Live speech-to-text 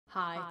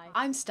Hi,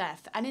 I'm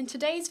Steph, and in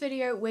today's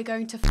video we're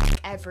going to fuck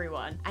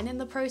everyone, and in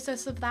the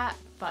process of that,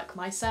 fuck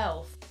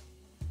myself.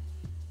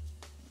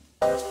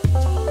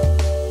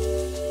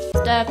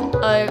 Steph,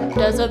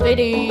 there's a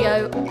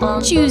video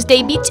on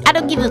Tuesday, bitch. I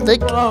don't give a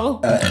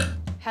fuck.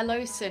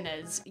 Hello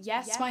sinners.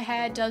 Yes, my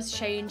hair does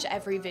change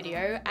every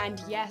video,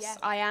 and yes,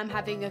 I am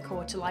having a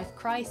quarter-life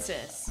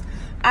crisis.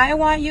 I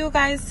want you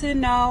guys to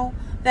know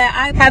that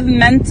I have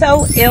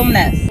mental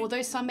illness.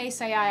 Although some may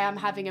say I am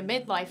having a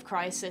midlife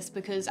crisis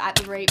because at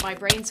the rate my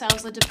brain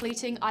cells are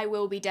depleting, I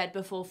will be dead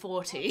before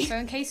 40. So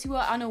in case you were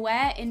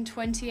unaware, in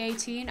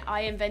 2018,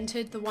 I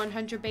invented the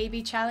 100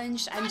 baby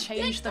challenge and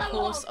changed the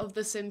course of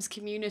the Sims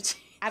community.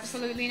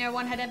 Absolutely no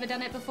one had ever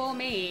done it before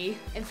me.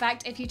 In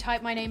fact, if you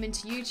type my name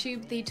into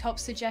YouTube, the top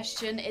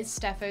suggestion is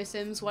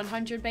thesimsupply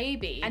 100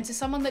 baby. And to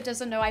someone that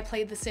doesn't know I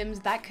play The Sims,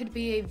 that could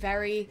be a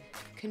very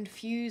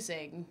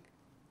confusing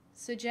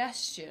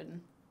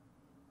suggestion.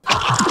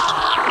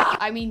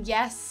 I mean,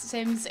 yes,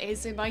 Sims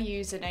is in my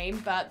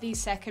username, but the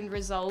second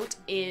result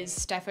is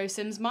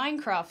thesimsupply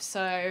Minecraft,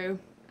 so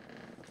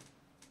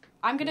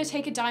I'm gonna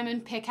take a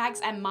diamond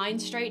pickaxe and mine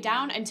straight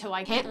down until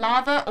I hit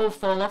lava or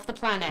fall off the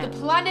planet. The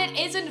planet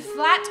isn't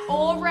flat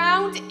or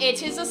round,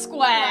 it is a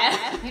square.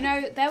 You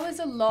know, there was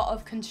a lot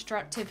of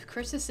constructive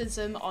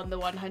criticism on the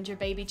 100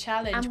 baby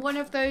challenge, and one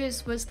of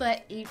those was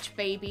that each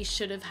baby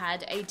should have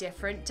had a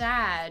different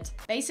dad,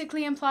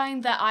 basically implying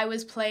that I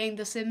was playing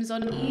The Sims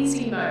on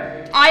easy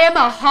mode. I am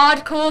a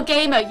hardcore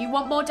gamer. You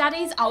want more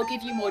daddies? I'll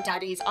give you more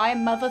daddies. I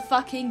am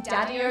motherfucking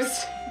Daddy-O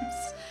Sims.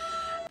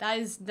 That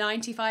is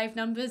 95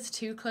 numbers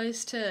too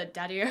close to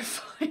Daddy-O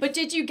 5. But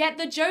did you get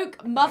the joke,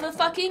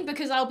 motherfucking?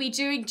 Because I'll be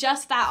doing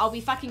just that. I'll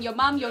be fucking your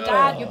mum, your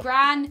dad, your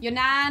gran, your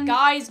nan,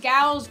 guys,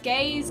 gals,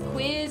 gays,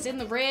 queers in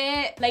the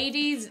rear,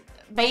 ladies,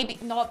 baby,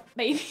 not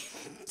baby.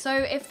 So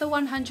if the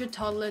 100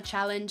 toddler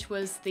challenge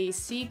was the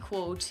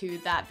sequel to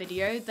that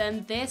video,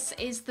 then this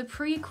is the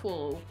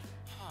prequel.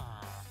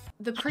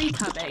 The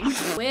pre-coming.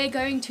 We're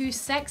going to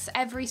sex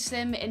every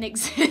sim in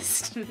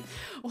existence.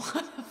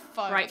 What the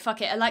fuck? Right,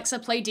 fuck it. Alexa,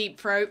 play Deep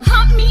Throat.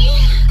 Fuck me,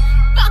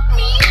 fuck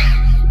me.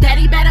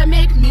 Daddy better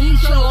make me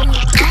show.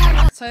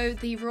 So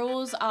the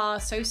rules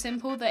are so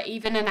simple that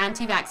even an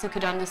anti-vaxxer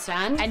could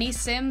understand. Any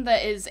sim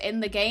that is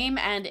in the game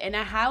and in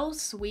a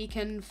house, we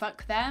can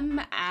fuck them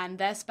and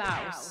their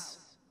spouse.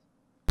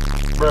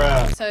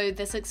 Bruh. So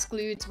this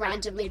excludes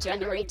randomly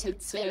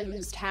generated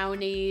Sims,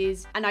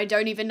 townies, and I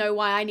don't even know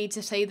why I need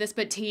to say this,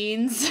 but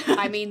teens.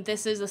 I mean,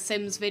 this is a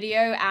Sims video,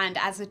 and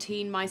as a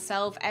teen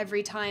myself,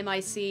 every time I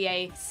see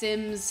a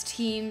Sims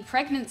teen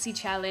pregnancy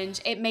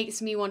challenge, it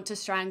makes me want to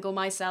strangle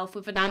myself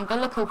with an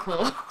umbilical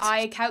cord.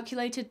 I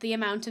calculated the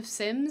amount of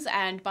Sims,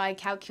 and by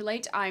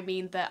calculate, I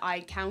mean that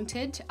I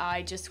counted.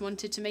 I just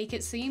wanted to make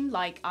it seem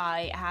like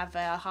I have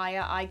a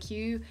higher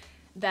IQ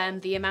than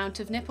the amount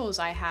of nipples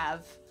I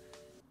have,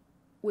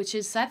 which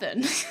is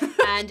 7.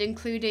 And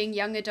including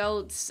young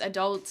adults,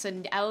 adults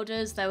and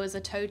elders, there was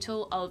a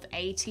total of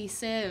 80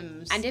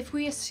 Sims. And if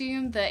we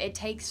assume that it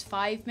takes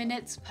 5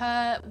 minutes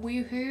per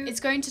woohoo, it's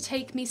going to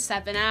take me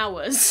 7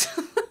 hours.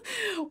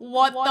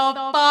 What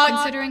the fuck?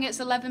 Considering it's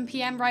 11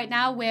 PM right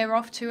now, we're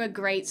off to a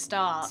great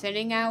start.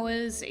 Sinning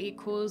hours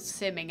equals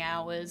simming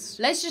hours.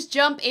 Let's just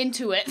jump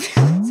into it.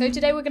 So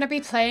today we're gonna be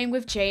playing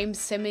with James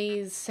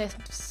Simmy's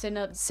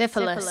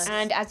syphilis.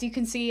 And as you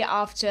can see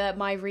after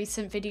my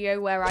recent video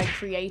where I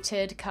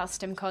created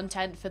custom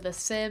content for The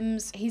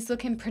Sims, he's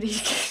looking pretty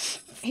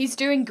he's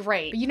doing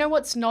great. But you know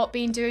what's not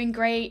been doing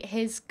great?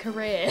 His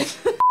career.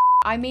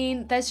 I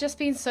mean, there's just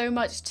been so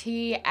much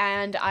T,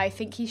 and I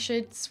think he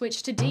should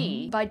switch to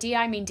D. By D,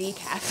 I mean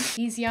decaf.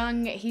 He's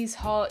young, he's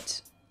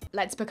hot,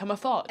 let's become a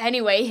thought.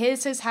 Anyway,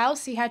 here's his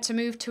house. He had to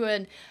move to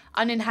an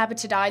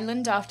uninhabited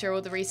island after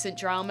all the recent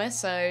drama,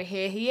 so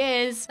here he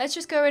is. Let's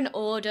just go in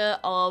order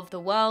of the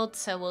world,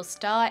 so we'll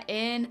start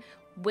in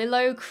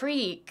Willow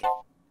Creek.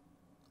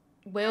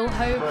 Willow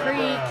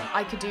Creek,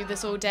 I could do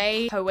this all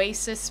day.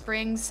 Oasis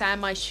Springs,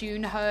 San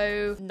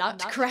Myshunho,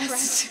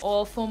 Nutcrest,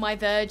 or for my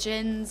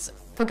virgins,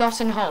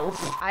 Forgotten Hole.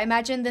 I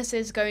imagine this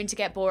is going to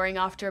get boring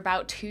after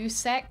about 2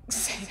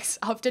 secs.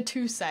 After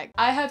 2 secs.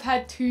 I have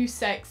had 2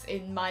 secs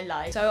in my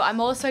life. So I'm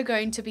also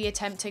going to be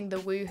attempting the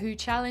woohoo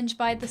challenge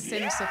by the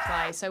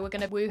thesimsupply. So we're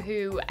gonna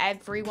woohoo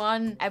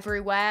everyone,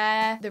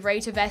 everywhere. The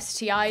rate of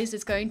STIs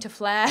is going to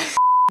flare.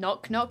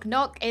 Knock, knock,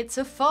 knock, it's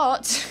a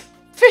fart.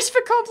 Fish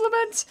for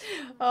compliment.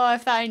 Oh,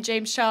 if that ain't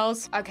James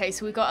Charles. Okay,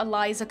 so we got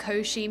Eliza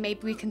Koshy. Maybe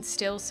we can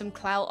steal some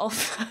clout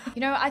off her.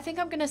 You know, I think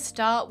I'm gonna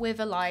start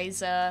with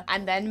Eliza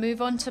and then move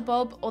on to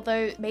Bob,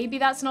 although maybe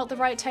that's not the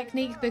right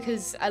technique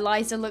because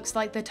Eliza looks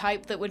like the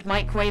type that would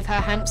microwave her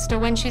hamster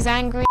when she's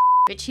angry.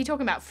 Bitch, you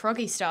talking about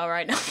Froggy Star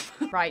right now.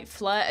 Right,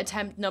 flirt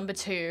attempt number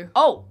 2.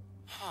 Oh!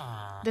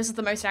 This is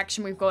the most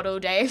action we've got all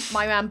day.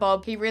 My man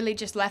Bob, he really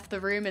just left the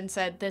room and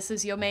said, this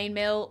is your main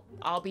meal,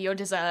 I'll be your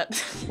dessert.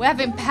 We're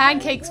having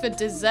pancakes for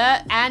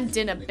dessert and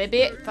dinner,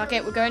 baby. Fuck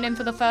it, we're going in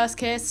for the first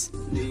kiss.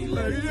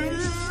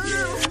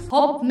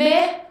 Pop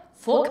me,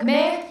 fuck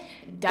me,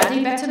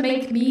 daddy better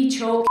make me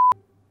choke.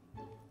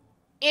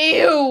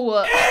 Ew!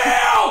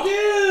 Ew!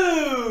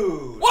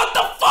 Dude! What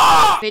the fuck?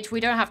 Bitch,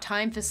 we don't have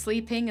time for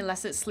sleeping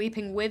unless it's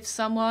sleeping with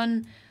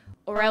someone,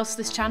 or else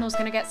this channel's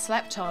gonna get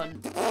slept on.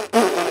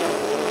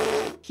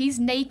 He's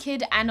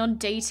naked and on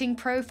dating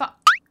profile.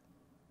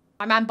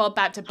 My man Bob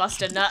about to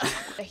bust a nut.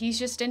 He's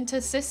just into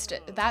sister.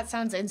 That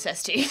sounds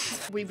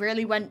incesty. We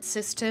really went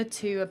sister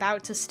to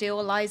about to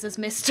steal Liza's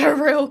mister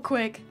real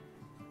quick.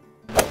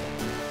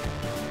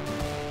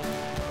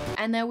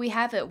 And there we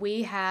have it.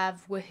 We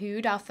have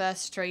Wahood, our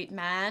first straight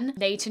man.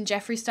 Nate and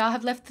Jeffree Star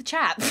have left the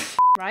chat.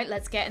 Right,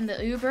 let's get in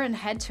the Uber and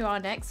head to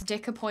our next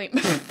dick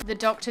appointment. The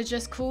doctor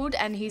just called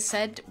and he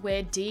said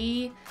we're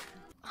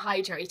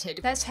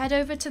dehydrated. Let's head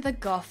over to the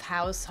Goth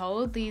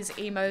household. These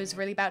emos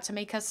really about to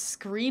make us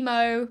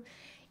screamo.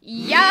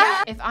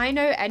 Yeah! If I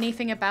know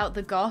anything about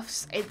the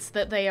Goths, it's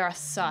that they are a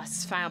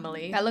sus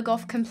family. Bella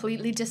Goth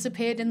completely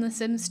disappeared in The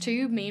Sims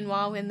 2.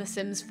 Meanwhile, in The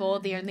Sims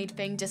 4, the only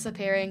thing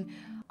disappearing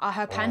are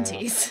her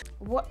panties.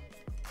 What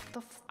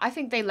the f— I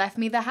think they left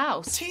me the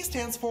house. T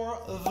stands for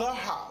the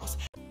house.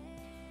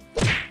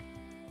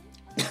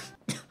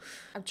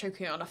 I'm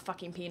choking on a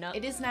fucking peanut.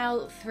 It is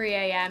now 3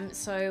 AM,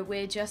 so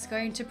we're just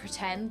going to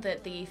pretend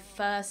that the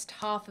first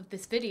half of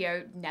this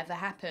video never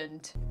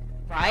happened.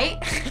 Right?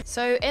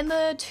 So in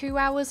the 2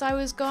 hours I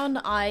was gone,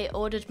 I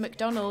ordered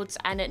McDonald's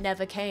and it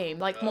never came.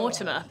 Like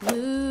Mortimer.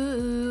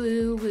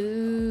 Woo,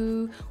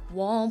 woo,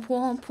 womp,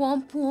 womp,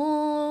 womp,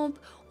 womp,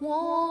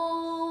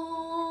 womp.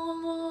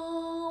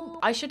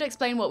 I should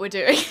explain what we're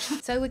doing.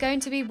 So we're going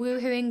to be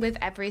woohooing with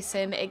every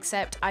sim,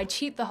 except I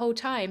cheat the whole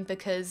time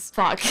because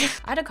fuck.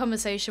 I had a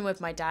conversation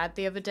with my dad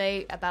the other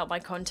day about my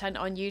content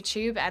on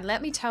YouTube, and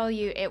let me tell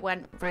you, it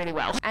went really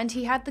well. And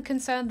he had the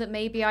concern that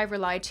maybe I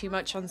rely too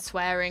much on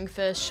swearing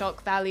for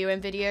shock value in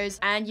videos.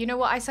 And you know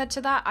what I said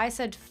to that? I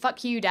said,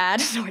 fuck you,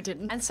 Dad. No, I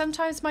didn't. And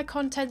sometimes my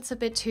content's a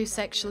bit too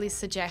sexually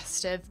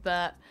suggestive,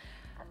 but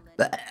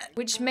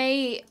which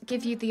may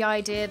give you the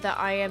idea that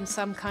I am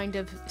some kind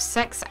of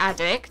sex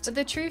addict. But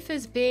the truth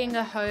is, being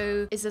a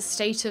hoe is a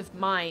state of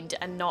mind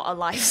and not a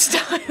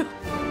lifestyle.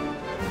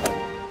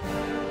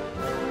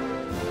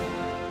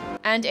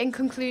 And in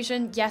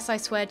conclusion, yes, I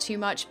swear too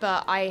much,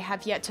 but I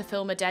have yet to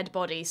film a dead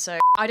body, so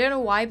I don't know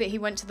why, but he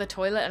went to the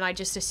toilet and I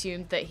just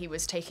assumed that he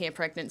was taking a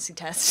pregnancy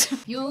test.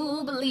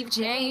 You believe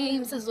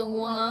James is a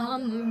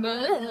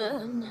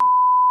woman.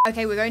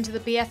 Okay, we're going to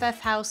the BFF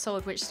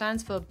household, which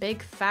stands for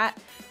Big Fat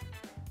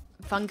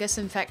Fungus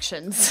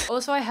Infections.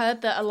 Also, I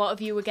heard that a lot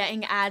of you were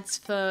getting ads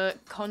for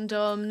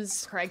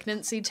condoms,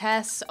 pregnancy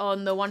tests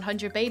on the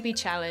 100 Baby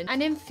Challenge.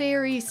 And in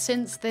theory,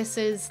 since this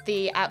is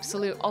the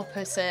absolute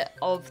opposite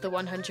of the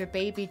 100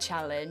 Baby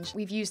Challenge,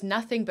 we've used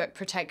nothing but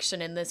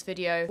protection in this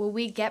video. Will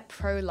we get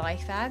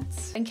pro-life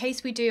ads? In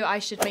case we do, I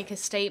should make a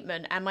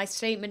statement. And my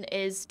statement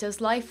is, does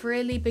life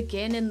really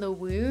begin in the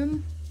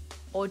womb?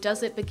 Or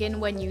does it begin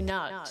when you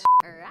nut?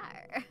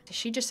 Did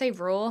she just say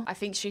raw? I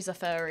think she's a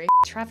furry.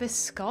 Travis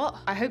Scott?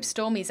 I hope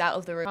Stormy's out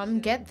of the room. Come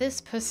get this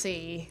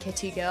pussy,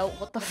 kitty girl.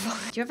 What the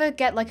fuck? Do you ever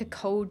get like a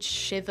cold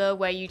shiver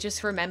where you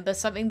just remember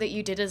something that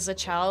you did as a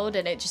child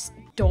and it just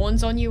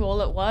dawns on you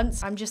all at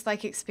once? I'm just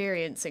like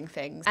experiencing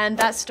things. And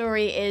that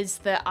story is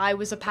that I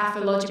was a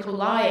pathological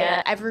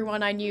liar.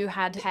 Everyone I knew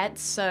had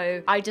pets,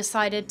 so I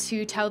decided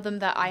to tell them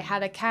that I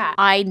had a cat.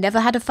 I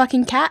never had a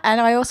fucking cat, and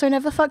I also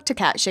never fucked a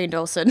cat, Shane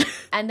Dawson.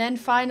 And then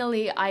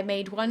finally, I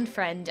made one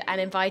friend and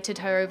invited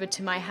her over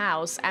to my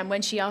house, and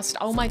when she asked,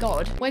 oh my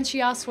god, when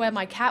she asked where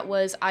my cat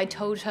was, I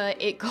told her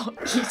it got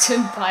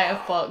eaten by a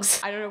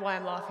fox. I don't know why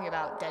I'm laughing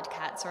about dead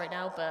cats right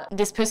now, but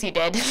this pussy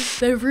dead.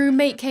 The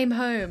roommate came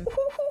home.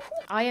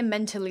 I am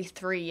mentally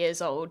 3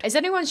 years old. Is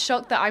anyone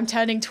shocked that I'm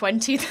turning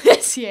 20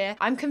 this year?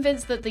 I'm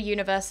convinced that the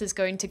universe is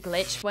going to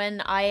glitch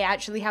when I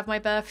actually have my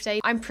birthday.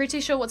 I'm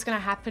pretty sure what's gonna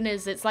happen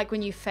is it's like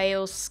when you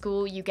fail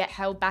school, you get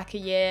held back a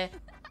year.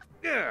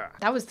 Yeah.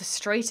 That was the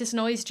straightest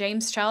noise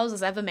James Charles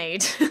has ever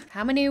made.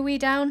 How many are we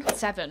down?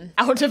 7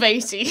 out of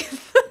 80.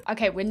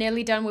 Okay, we're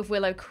nearly done with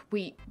Willow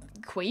Queef.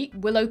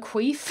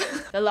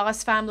 The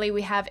last family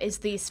we have is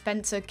the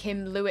Spencer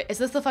Kim Lewis. Is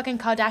this the fucking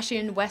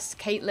Kardashian West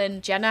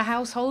Caitlyn Jenner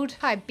household?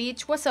 Hi,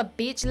 bitch. What's up,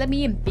 bitch? Let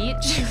me in,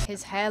 bitch.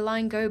 His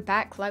hairline go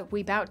back like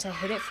we about to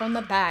hit it from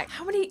the back.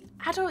 How many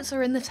adults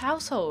are in this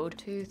household?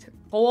 2, 3,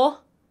 4.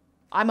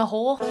 I'm a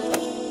whore.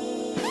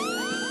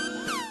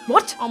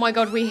 What? Oh my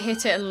god, we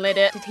hit it and lit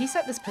it. Did he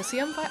set this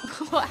pussy on fire?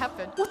 What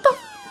happened? What the?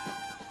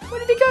 Where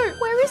did he go?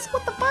 Where is?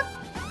 What the fuck?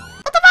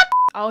 What the fuck?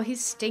 Oh,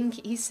 he's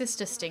stinky. He's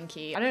sister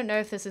stinky. I don't know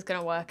if this is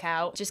gonna work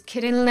out. Just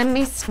kidding. Let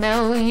me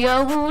smell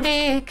your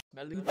dick.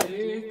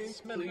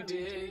 Smelly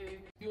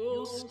dick,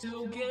 you'll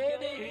still get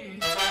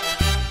it.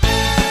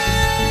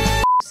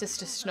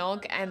 Sister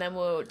snog, and then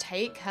we'll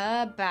take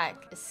her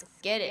back. Let's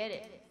get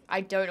it.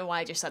 I don't know why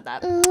I just said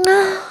that.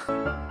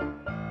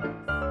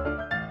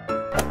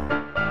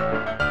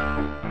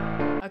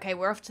 Okay,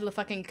 we're off to the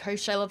fucking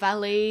Coachella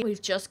Valley. We've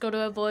just got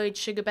to avoid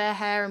Sugar Bear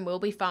hair and we'll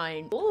be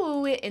fine. Ooh,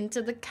 we're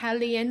into the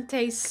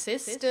Caliente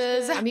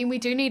Sisters. I mean, we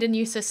do need a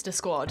new sister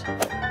squad.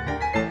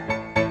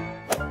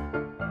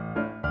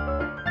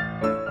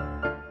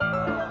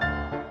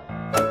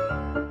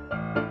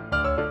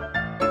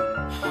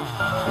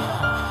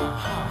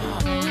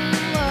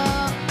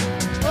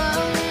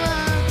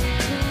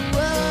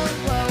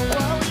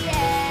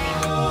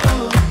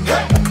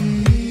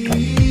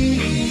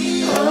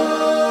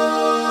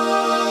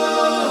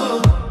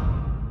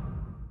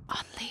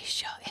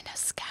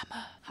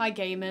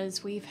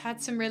 gamers. We've had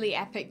some really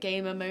epic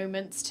gamer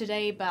moments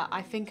today, but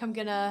I think I'm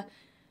gonna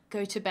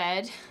go to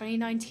bed.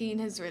 2019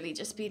 has really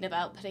just been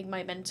about putting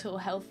my mental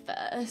health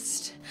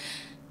first.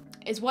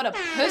 Is what a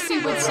pussy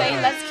would say.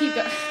 Let's keep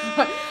going.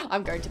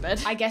 I'm going to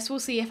bed. I guess we'll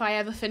see if I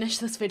ever finish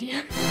this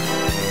video.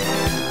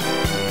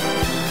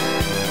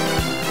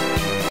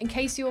 In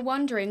case you were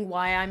wondering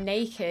why I'm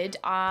naked,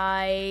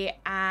 I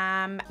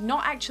am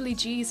not actually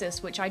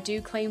Jesus, which I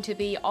do claim to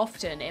be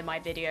often in my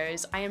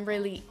videos. I am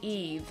really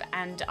Eve,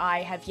 and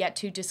I have yet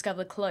to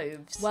discover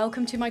clothes.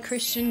 Welcome to my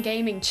Christian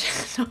gaming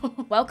channel.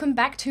 Welcome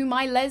back to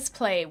my Les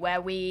Play,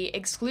 where we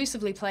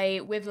exclusively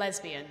play with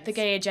lesbians. The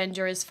gay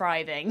agenda is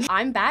thriving.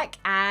 I'm back,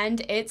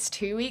 and it's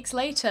 2 weeks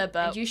later,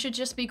 but you should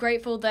just be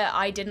grateful that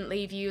I didn't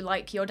leave you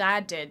like your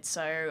dad did,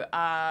 so,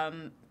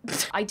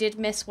 I did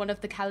miss one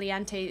of the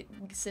Caliente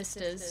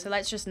sisters, so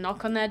let's just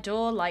knock on their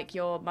door like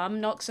your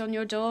mum knocks on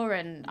your door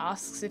and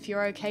asks if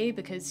you're okay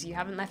because you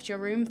haven't left your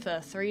room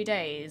for 3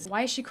 days.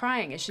 Why is she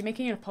crying? Is she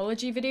making an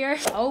apology video?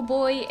 Oh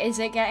boy, is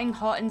it getting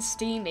hot and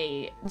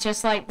steamy,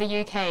 just like the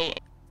UK.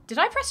 Did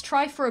I press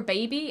try for a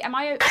baby? Am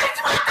I?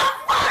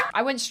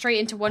 I went straight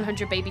into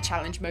 100 baby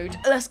challenge mode.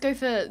 Let's go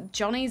for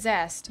Johnny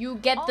Zest. You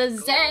get the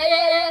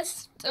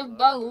zest of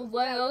both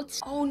worlds.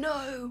 Oh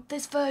no,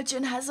 this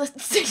virgin has a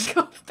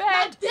single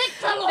bed.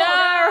 No.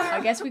 I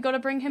guess we gotta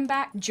bring him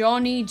back.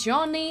 Johnny,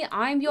 Johnny,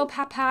 I'm your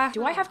papa.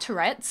 Do I have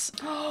Tourette's?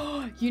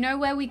 You know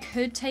where we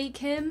could take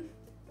him?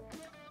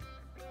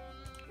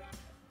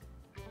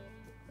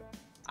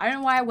 I don't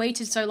know why I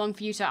waited so long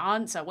for you to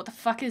answer. What the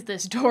fuck is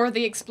this? Dora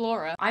the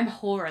Explorer? I'm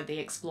Hora the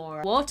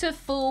Explorer.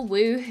 Waterfall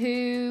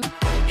woohoo.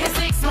 His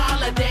dick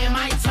smaller than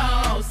my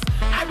toes.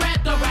 I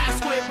read the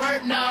rest with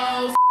bird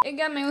nose. It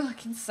got me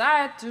looking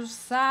side to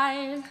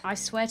side. I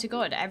swear to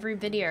God, every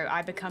video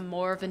I become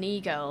more of an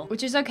e-girl,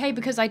 which is okay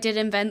because I did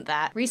invent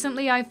that.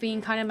 Recently I've been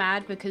kind of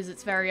mad because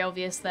it's very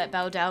obvious that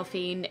Belle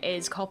Delphine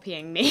is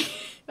copying me.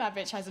 That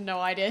bitch has no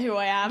idea who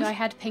I am. I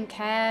had pink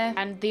hair,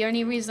 and the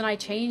only reason I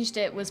changed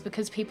it was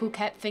because people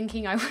kept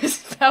thinking I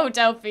was Belle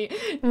Delphine.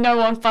 No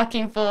one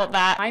fucking thought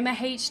that. I'm a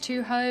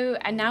H2 ho,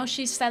 and now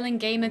she's selling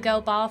Gamer Girl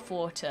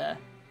bathwater.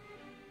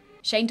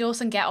 Shane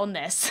Dawson, get on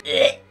this.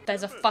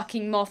 There's a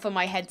fucking moth on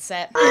my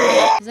headset.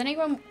 Does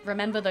anyone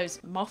remember those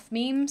moth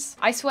memes?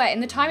 I swear,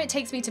 in the time it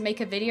takes me to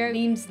make a video,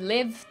 memes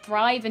live,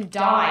 thrive, and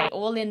die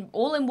all in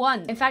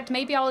one. In fact,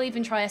 maybe I'll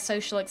even try a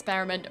social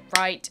experiment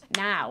right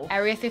now.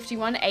 Area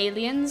 51,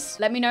 aliens.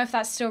 Let me know if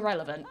that's still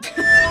relevant.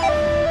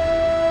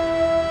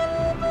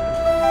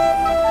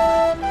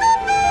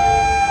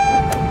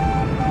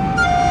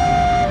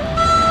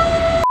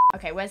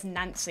 Okay, where's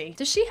Nancy?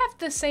 Does she have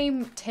the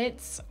same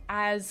tits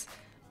as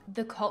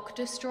the Cock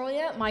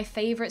Destroyer, my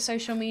favorite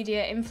social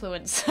media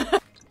influencer?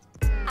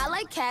 I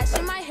like cash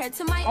in my hair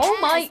to my Oh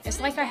my, ass. it's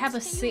like I have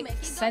a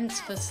sixth sense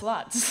for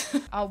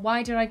sluts. Oh,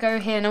 why did I go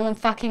here? No one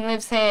fucking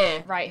lives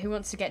here. Right, who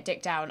wants to get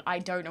dick down? I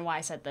don't know why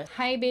I said this.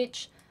 Hey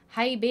bitch.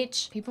 Hey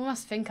bitch. People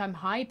must think I'm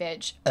high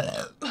bitch.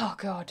 Oh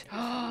god.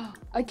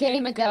 A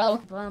gamer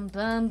girl. Bum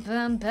bum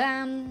bum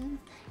bum.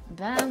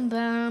 Bum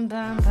bum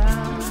bum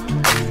bum.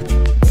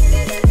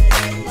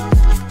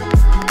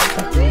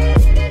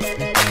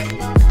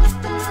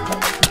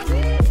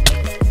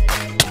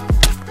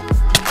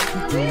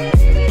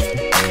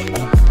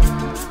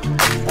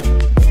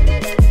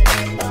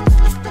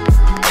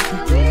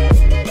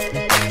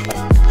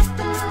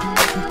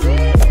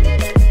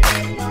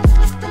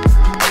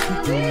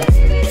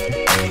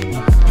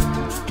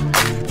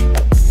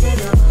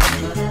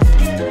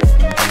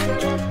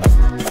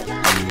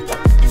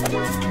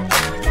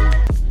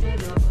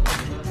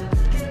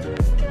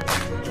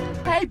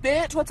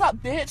 Bitch, what's up,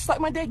 bitch? Suck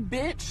my dick,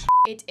 bitch.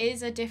 It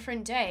is a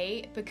different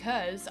day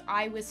because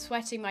I was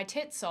sweating my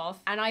tits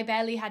off and I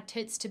barely had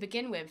tits to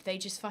begin with. They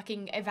just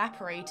fucking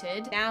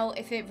evaporated. Now,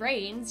 if it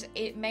rains,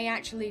 it may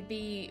actually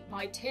be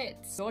my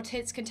tits. Your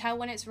tits can tell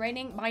when it's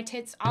raining. My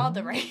tits are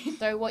the rain.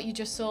 So what you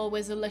just saw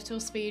was a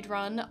little speed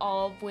run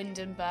of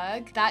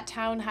Windenburg. That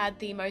town had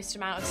the most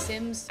amount of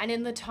Sims, and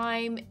in the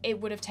time it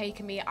would have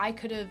taken me, I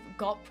could have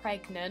got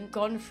pregnant,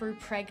 gone through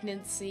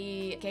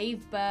pregnancy,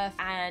 gave birth,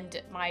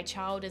 and my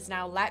child is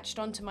now latched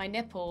onto my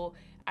nipple,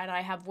 and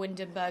I have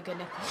Windenburger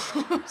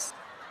nipples.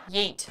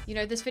 Yeet. You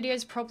know, this video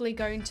is probably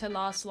going to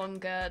last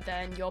longer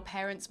than your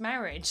parents'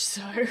 marriage,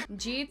 so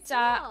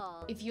Gita,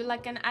 if you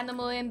like an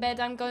animal in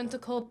bed, I'm going to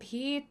call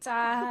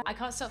Pizza. I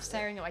can't stop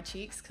staring at my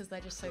cheeks because they're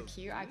just so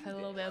cute. I put a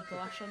little bit of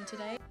blush on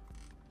today.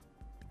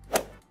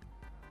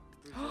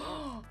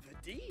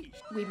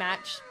 We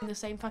match in the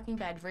same fucking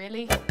bed,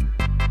 really?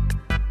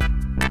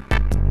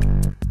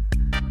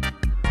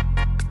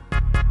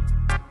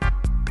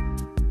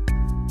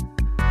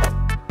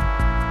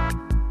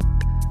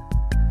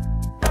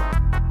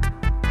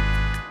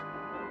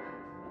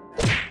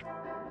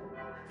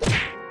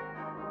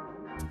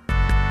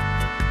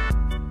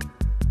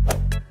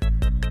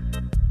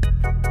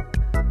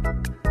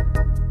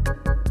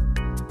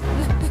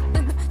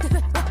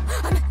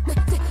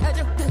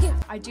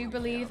 I do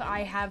believe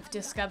I have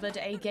discovered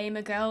a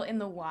gamer girl in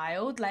the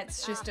wild.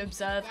 Let's just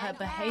observe her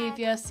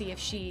behavior, see if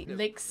she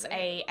licks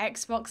a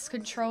Xbox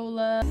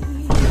controller.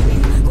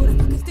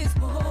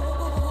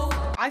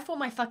 I thought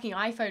my fucking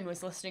iPhone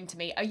was listening to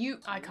me.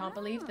 I can't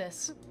believe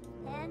this.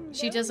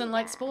 She doesn't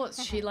like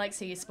sports, she likes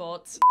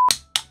esports.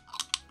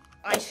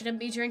 I shouldn't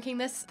be drinking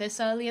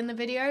this early in the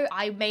video.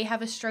 I may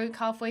have a stroke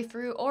halfway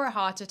through, or a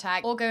heart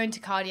attack, or go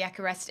into cardiac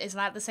arrest. Is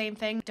that the same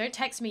thing? Don't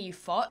text me, you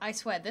fought. I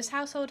swear, this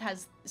household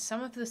has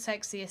some of the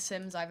sexiest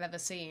Sims I've ever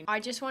seen. I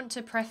just want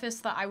to preface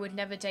that I would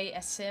never date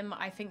a Sim.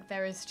 I think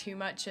there is too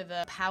much of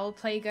a power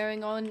play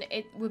going on.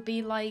 It would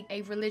be like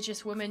a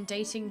religious woman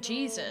dating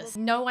Jesus.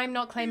 No, I'm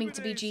not claiming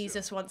to be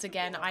Jesus once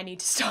again. I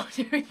need to stop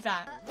doing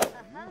that.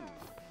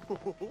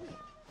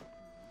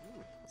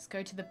 Let's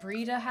go to the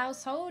breeder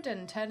household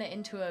and turn it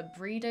into a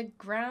breeding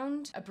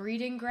ground.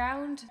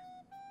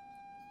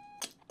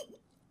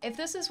 If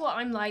this is what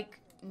I'm like,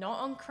 not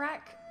on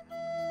crack.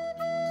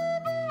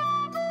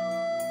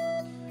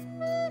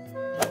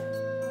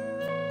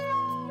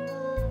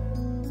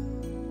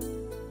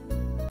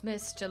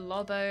 Mr.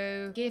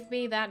 Lobo, give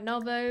me that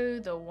nobo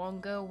the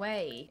Wonga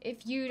way.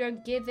 If you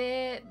don't give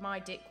it, my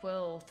dick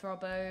will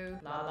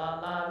throbbo. La la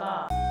la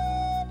la.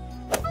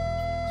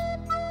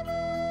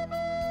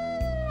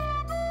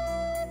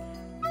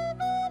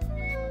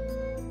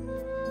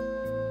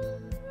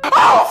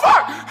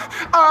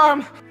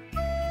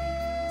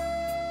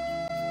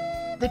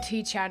 The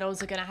two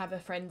channels are gonna have a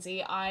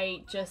frenzy.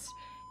 I just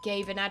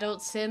gave an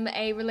adult sim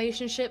a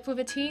relationship with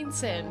a teen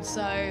sim,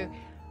 so...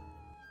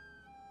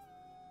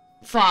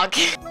 Fuck.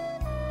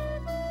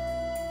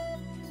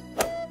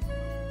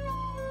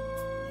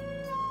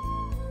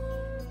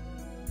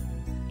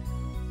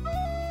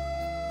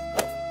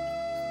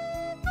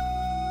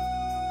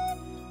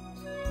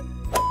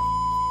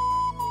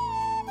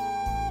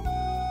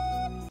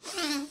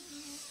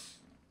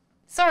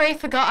 Sorry,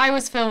 forgot I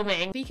was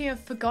filming. Speaking of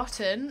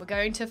forgotten, we're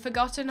going to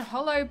Forgotten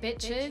Hollow,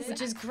 bitches,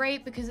 which is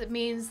great because it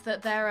means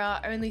that there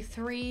are only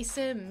 3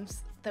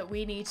 Sims that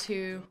we need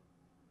to...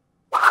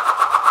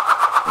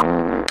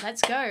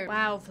 Let's go.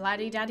 Wow,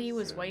 Vladdy Daddy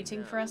was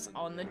waiting for us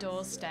on the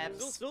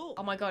doorsteps.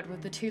 Oh my god,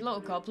 with the 2 little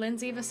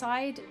goblins either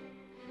side.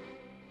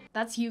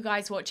 That's you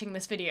guys watching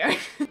this video.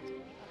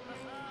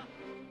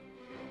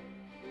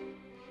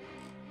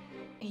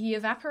 He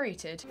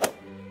evaporated.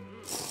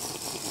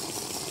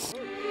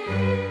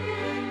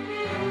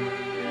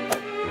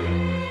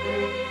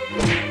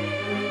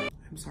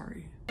 I'm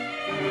sorry.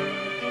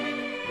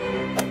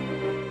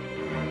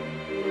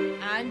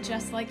 And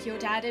just like your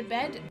dad in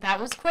bed, that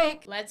was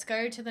quick. Let's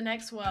go to the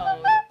next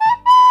world.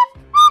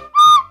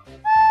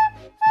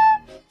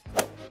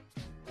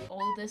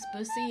 All this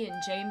bussy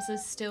and James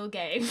is still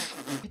gay.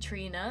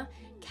 Katrina,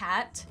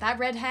 Cat. That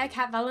red hair,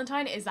 Cat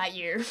Valentine, is that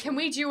you? Can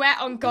we duet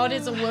on God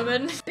is a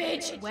Woman?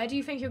 Bitch, where do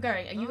you think you're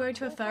going? Are you going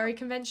to a furry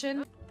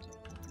convention?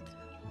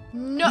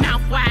 No.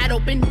 Mouth wide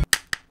open.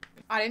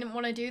 I didn't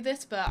want to do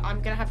this, but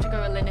I'm gonna have to go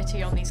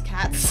Alinity on these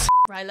cats.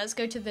 Right, let's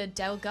go to the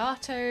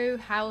Delgato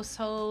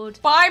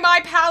household. Buy my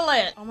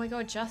palette! Oh my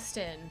god,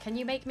 Justin. Can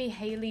you make me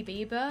Hailey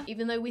Bieber?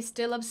 Even though we're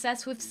still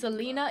obsessed with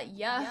Selena?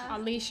 Yeah.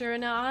 Unleash her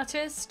inner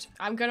artist?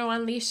 I'm gonna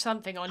unleash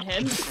something on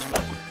him.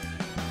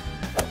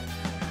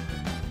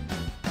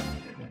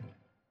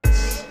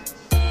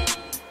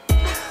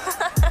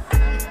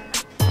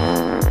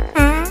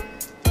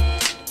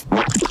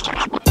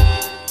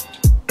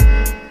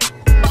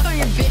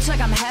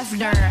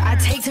 I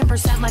take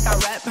 10% like I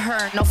rep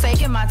her. No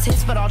faking my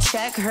tits, but I'll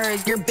check her.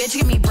 Your bitch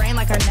give me brain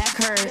like her neck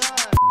hurt.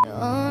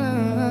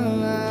 Oh,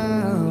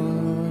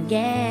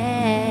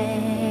 yeah.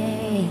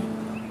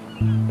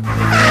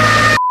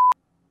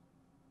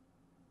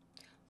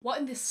 What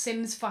in the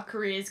Sims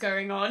fuckery is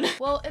going on?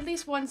 Well, at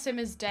least one Sim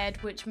is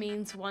dead, which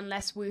means one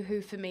less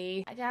woohoo for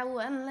me. I got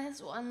one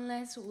less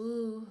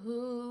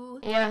woohoo.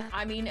 Yeah,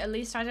 I mean, at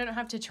least I don't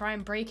have to try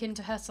and break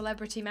into her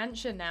celebrity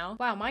mansion now.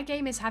 Wow, my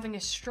game is having a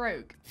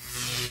stroke.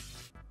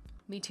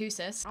 Me too,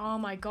 sis. Oh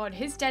my god,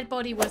 his dead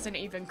body wasn't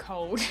even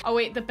cold. Oh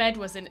wait, the bed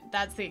wasn't.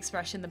 That's the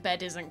expression. The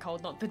bed isn't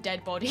cold, not the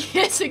dead body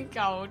isn't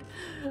cold.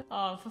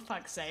 Oh, for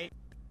fuck's sake.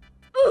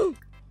 Ooh.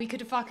 We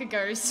could fuck a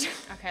ghost.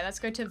 Okay, let's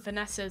go to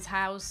Vanessa's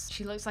house.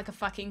 She looks like a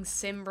fucking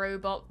sim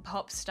robot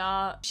pop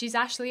star. She's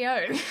Ashley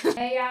O.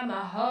 Hey, I'm a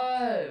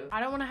hoe.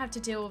 I don't want to have to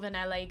deal with an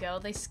LA girl.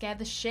 They scare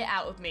the shit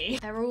out of me.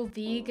 They're all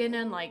vegan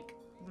and like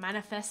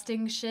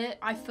manifesting shit.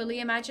 I fully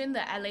imagine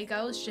that LA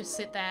girls just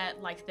sit there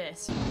like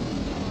this.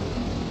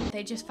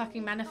 They just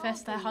fucking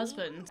manifest their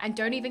husbands. And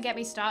don't even get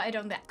me started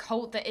on that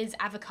cult that is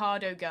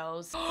avocado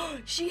girls.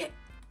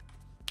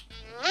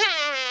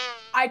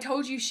 I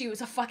told you she was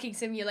a fucking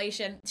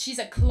simulation. She's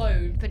a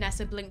clone.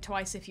 Vanessa, blink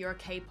twice if you're a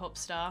K-pop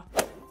star.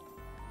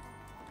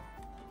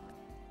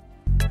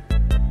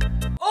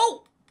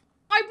 Oh!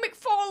 I'm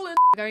McFarlane!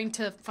 We're going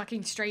to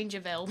fucking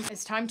Strangerville.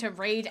 It's time to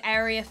raid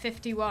Area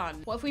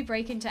 51. What if we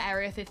break into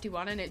Area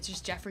 51 and it's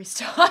just Jeffree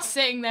Star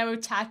sitting there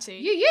with Tatty?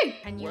 You!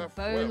 Can you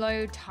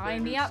bolo tie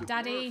me up,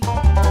 daddy?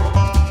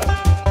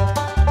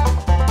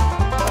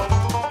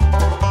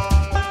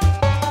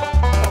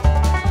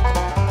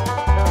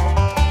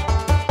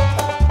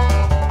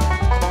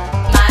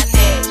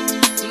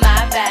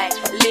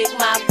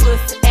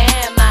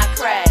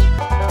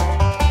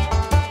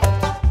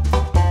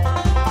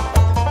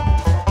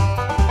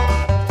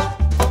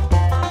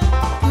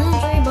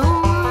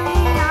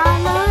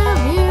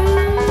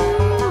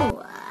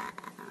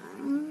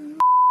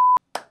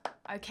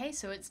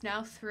 so it's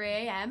now 3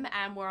 AM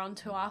and we're on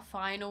to our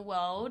final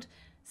world.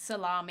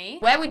 Salami.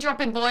 Where we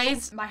dropping,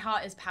 boys? My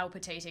heart is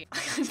palpitating.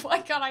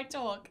 Why can't I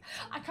talk?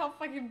 I can't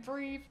fucking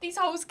breathe. These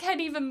hoes can't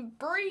even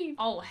breathe.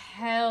 Oh,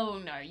 hell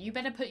no. You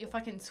better put your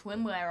fucking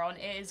swimwear on.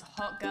 It is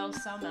hot girl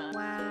summer.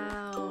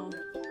 Wow.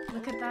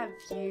 Look at that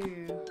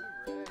view.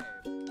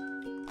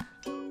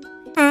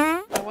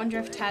 I wonder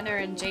if Tanner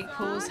and Jake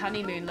Paul's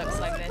honeymoon looks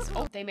like this.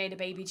 Oh, they made a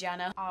baby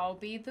Janna. I'll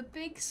be the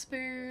big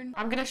spoon.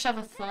 I'm gonna shove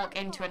a fork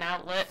into an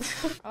outlet.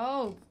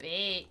 Oh,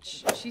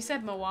 bitch. She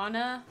said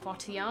Moana.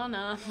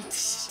 Fotiana.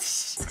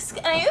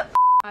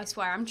 I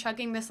swear, I'm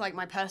chugging this like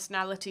my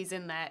personality's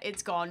in there.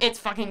 It's gone. It's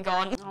fucking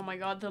gone. Oh my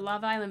god, the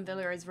Love Island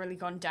Villa has really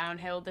gone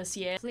downhill this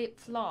year. Flip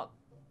flop.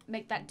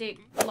 Make that dick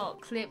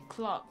flop. Clip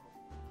clop.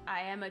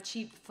 I am a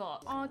cheap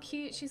fuck. Oh,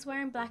 cute. She's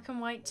wearing black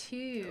and white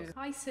too.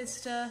 Hi,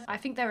 sister. I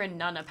think they're in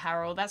nun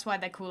apparel. That's why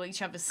they call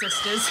each other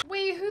sisters.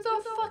 Wait, who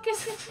the fuck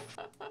is...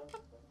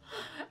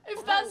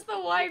 If that's the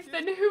wife,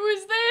 then who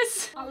is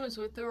this? I was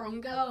with the wrong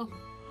girl.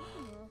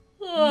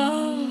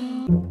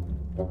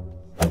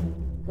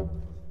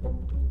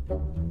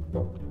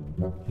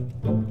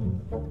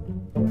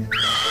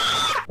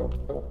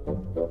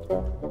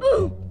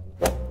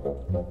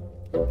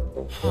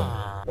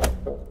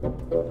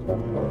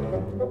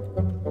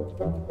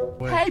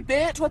 Hey,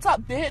 bitch, what's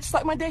up, bitch?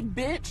 Suck my dick,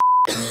 bitch.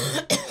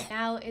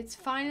 Now it's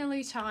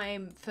finally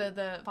time for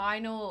the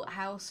final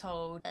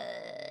household.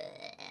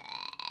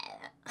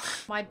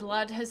 My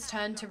blood has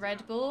turned to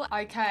Red Bull.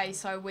 Okay,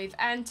 so we've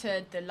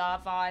entered the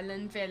Love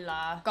Island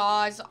Villa.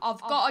 Guys, I've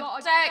got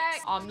a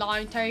text. I'm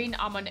 19.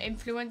 I'm an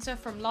influencer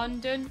from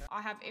London.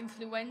 I have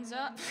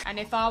influenza. And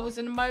if I was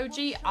an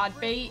emoji, I'd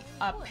be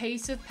a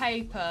piece of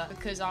paper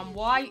because I'm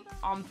white,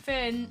 I'm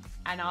thin,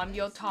 and I'm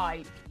your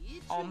type.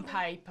 On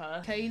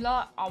paper.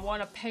 Peeler, I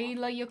want to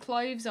peeler your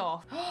clothes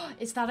off.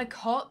 Is that a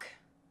cock?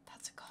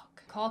 That's a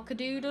cock.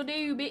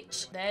 Cock-a-doodle-doo,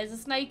 bitch. There's a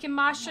snake in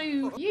my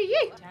shoe.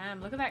 Yeah.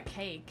 Damn, look at that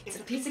cake. It's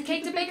a piece of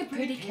cake to bake a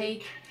pretty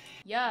cake.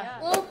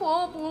 Yeah.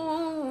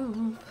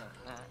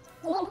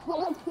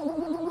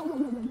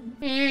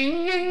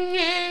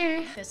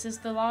 This is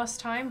the last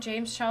time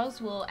James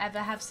Charles will ever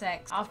have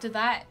sex. After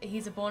that,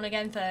 he's a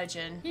born-again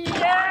virgin.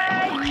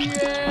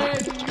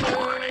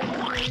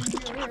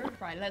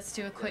 Right, let's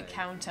do a quick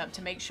count up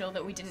to make sure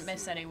that we didn't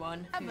miss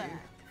anyone. 2,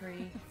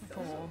 3,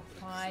 4,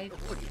 5,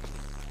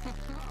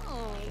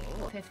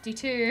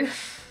 52.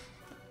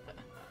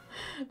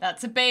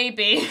 That's a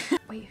baby.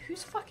 Wait,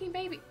 who's fucking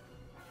baby?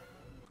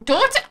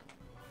 Daughter!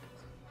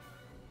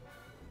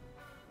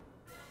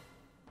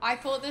 I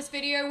thought this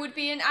video would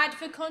be an ad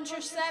for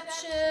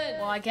contraception.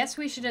 Well, I guess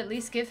we should at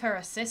least give her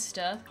a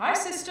sister. Hi,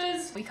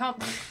 sisters. We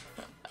can't...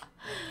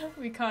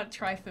 we can't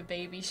try for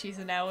baby. She's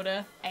an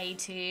elder.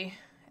 80.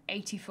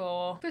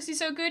 84. Pussy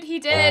so good, he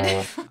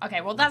did.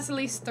 Okay, well, that's at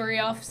least 3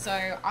 off,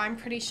 so I'm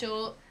pretty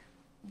sure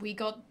we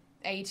got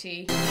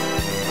 80.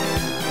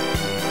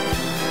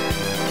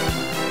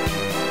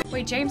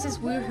 Wait, James is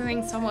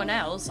woohooing someone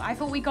else. I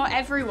thought we got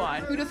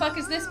everyone. Who the fuck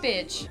is this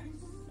bitch?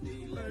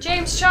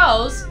 James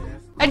Charles?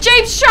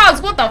 James Charles,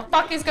 what the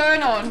fuck is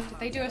going on? Did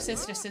they do a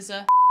sister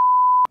scissor?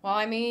 Well,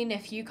 I mean,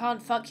 if you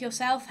can't fuck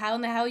yourself, how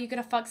in the hell are you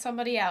gonna fuck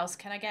somebody else?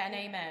 Can I get an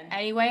amen?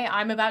 Anyway,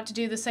 I'm about to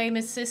do the same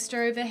as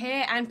sister over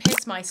here and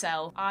piss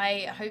myself.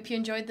 I hope you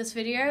enjoyed this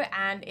video,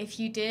 and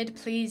if you did,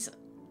 please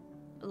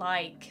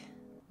like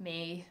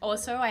me.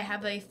 Also, I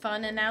have a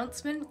fun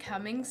announcement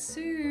coming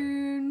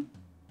soon.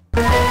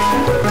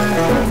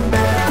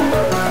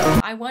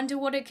 I wonder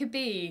what it could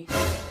be.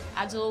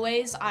 As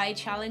always, I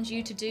challenge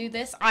you to do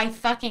this. I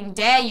fucking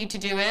dare you to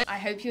do it. I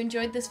hope you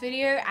enjoyed this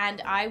video,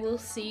 and I will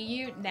see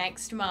you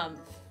next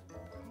month.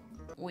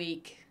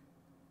 Week.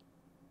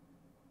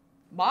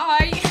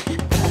 Bye!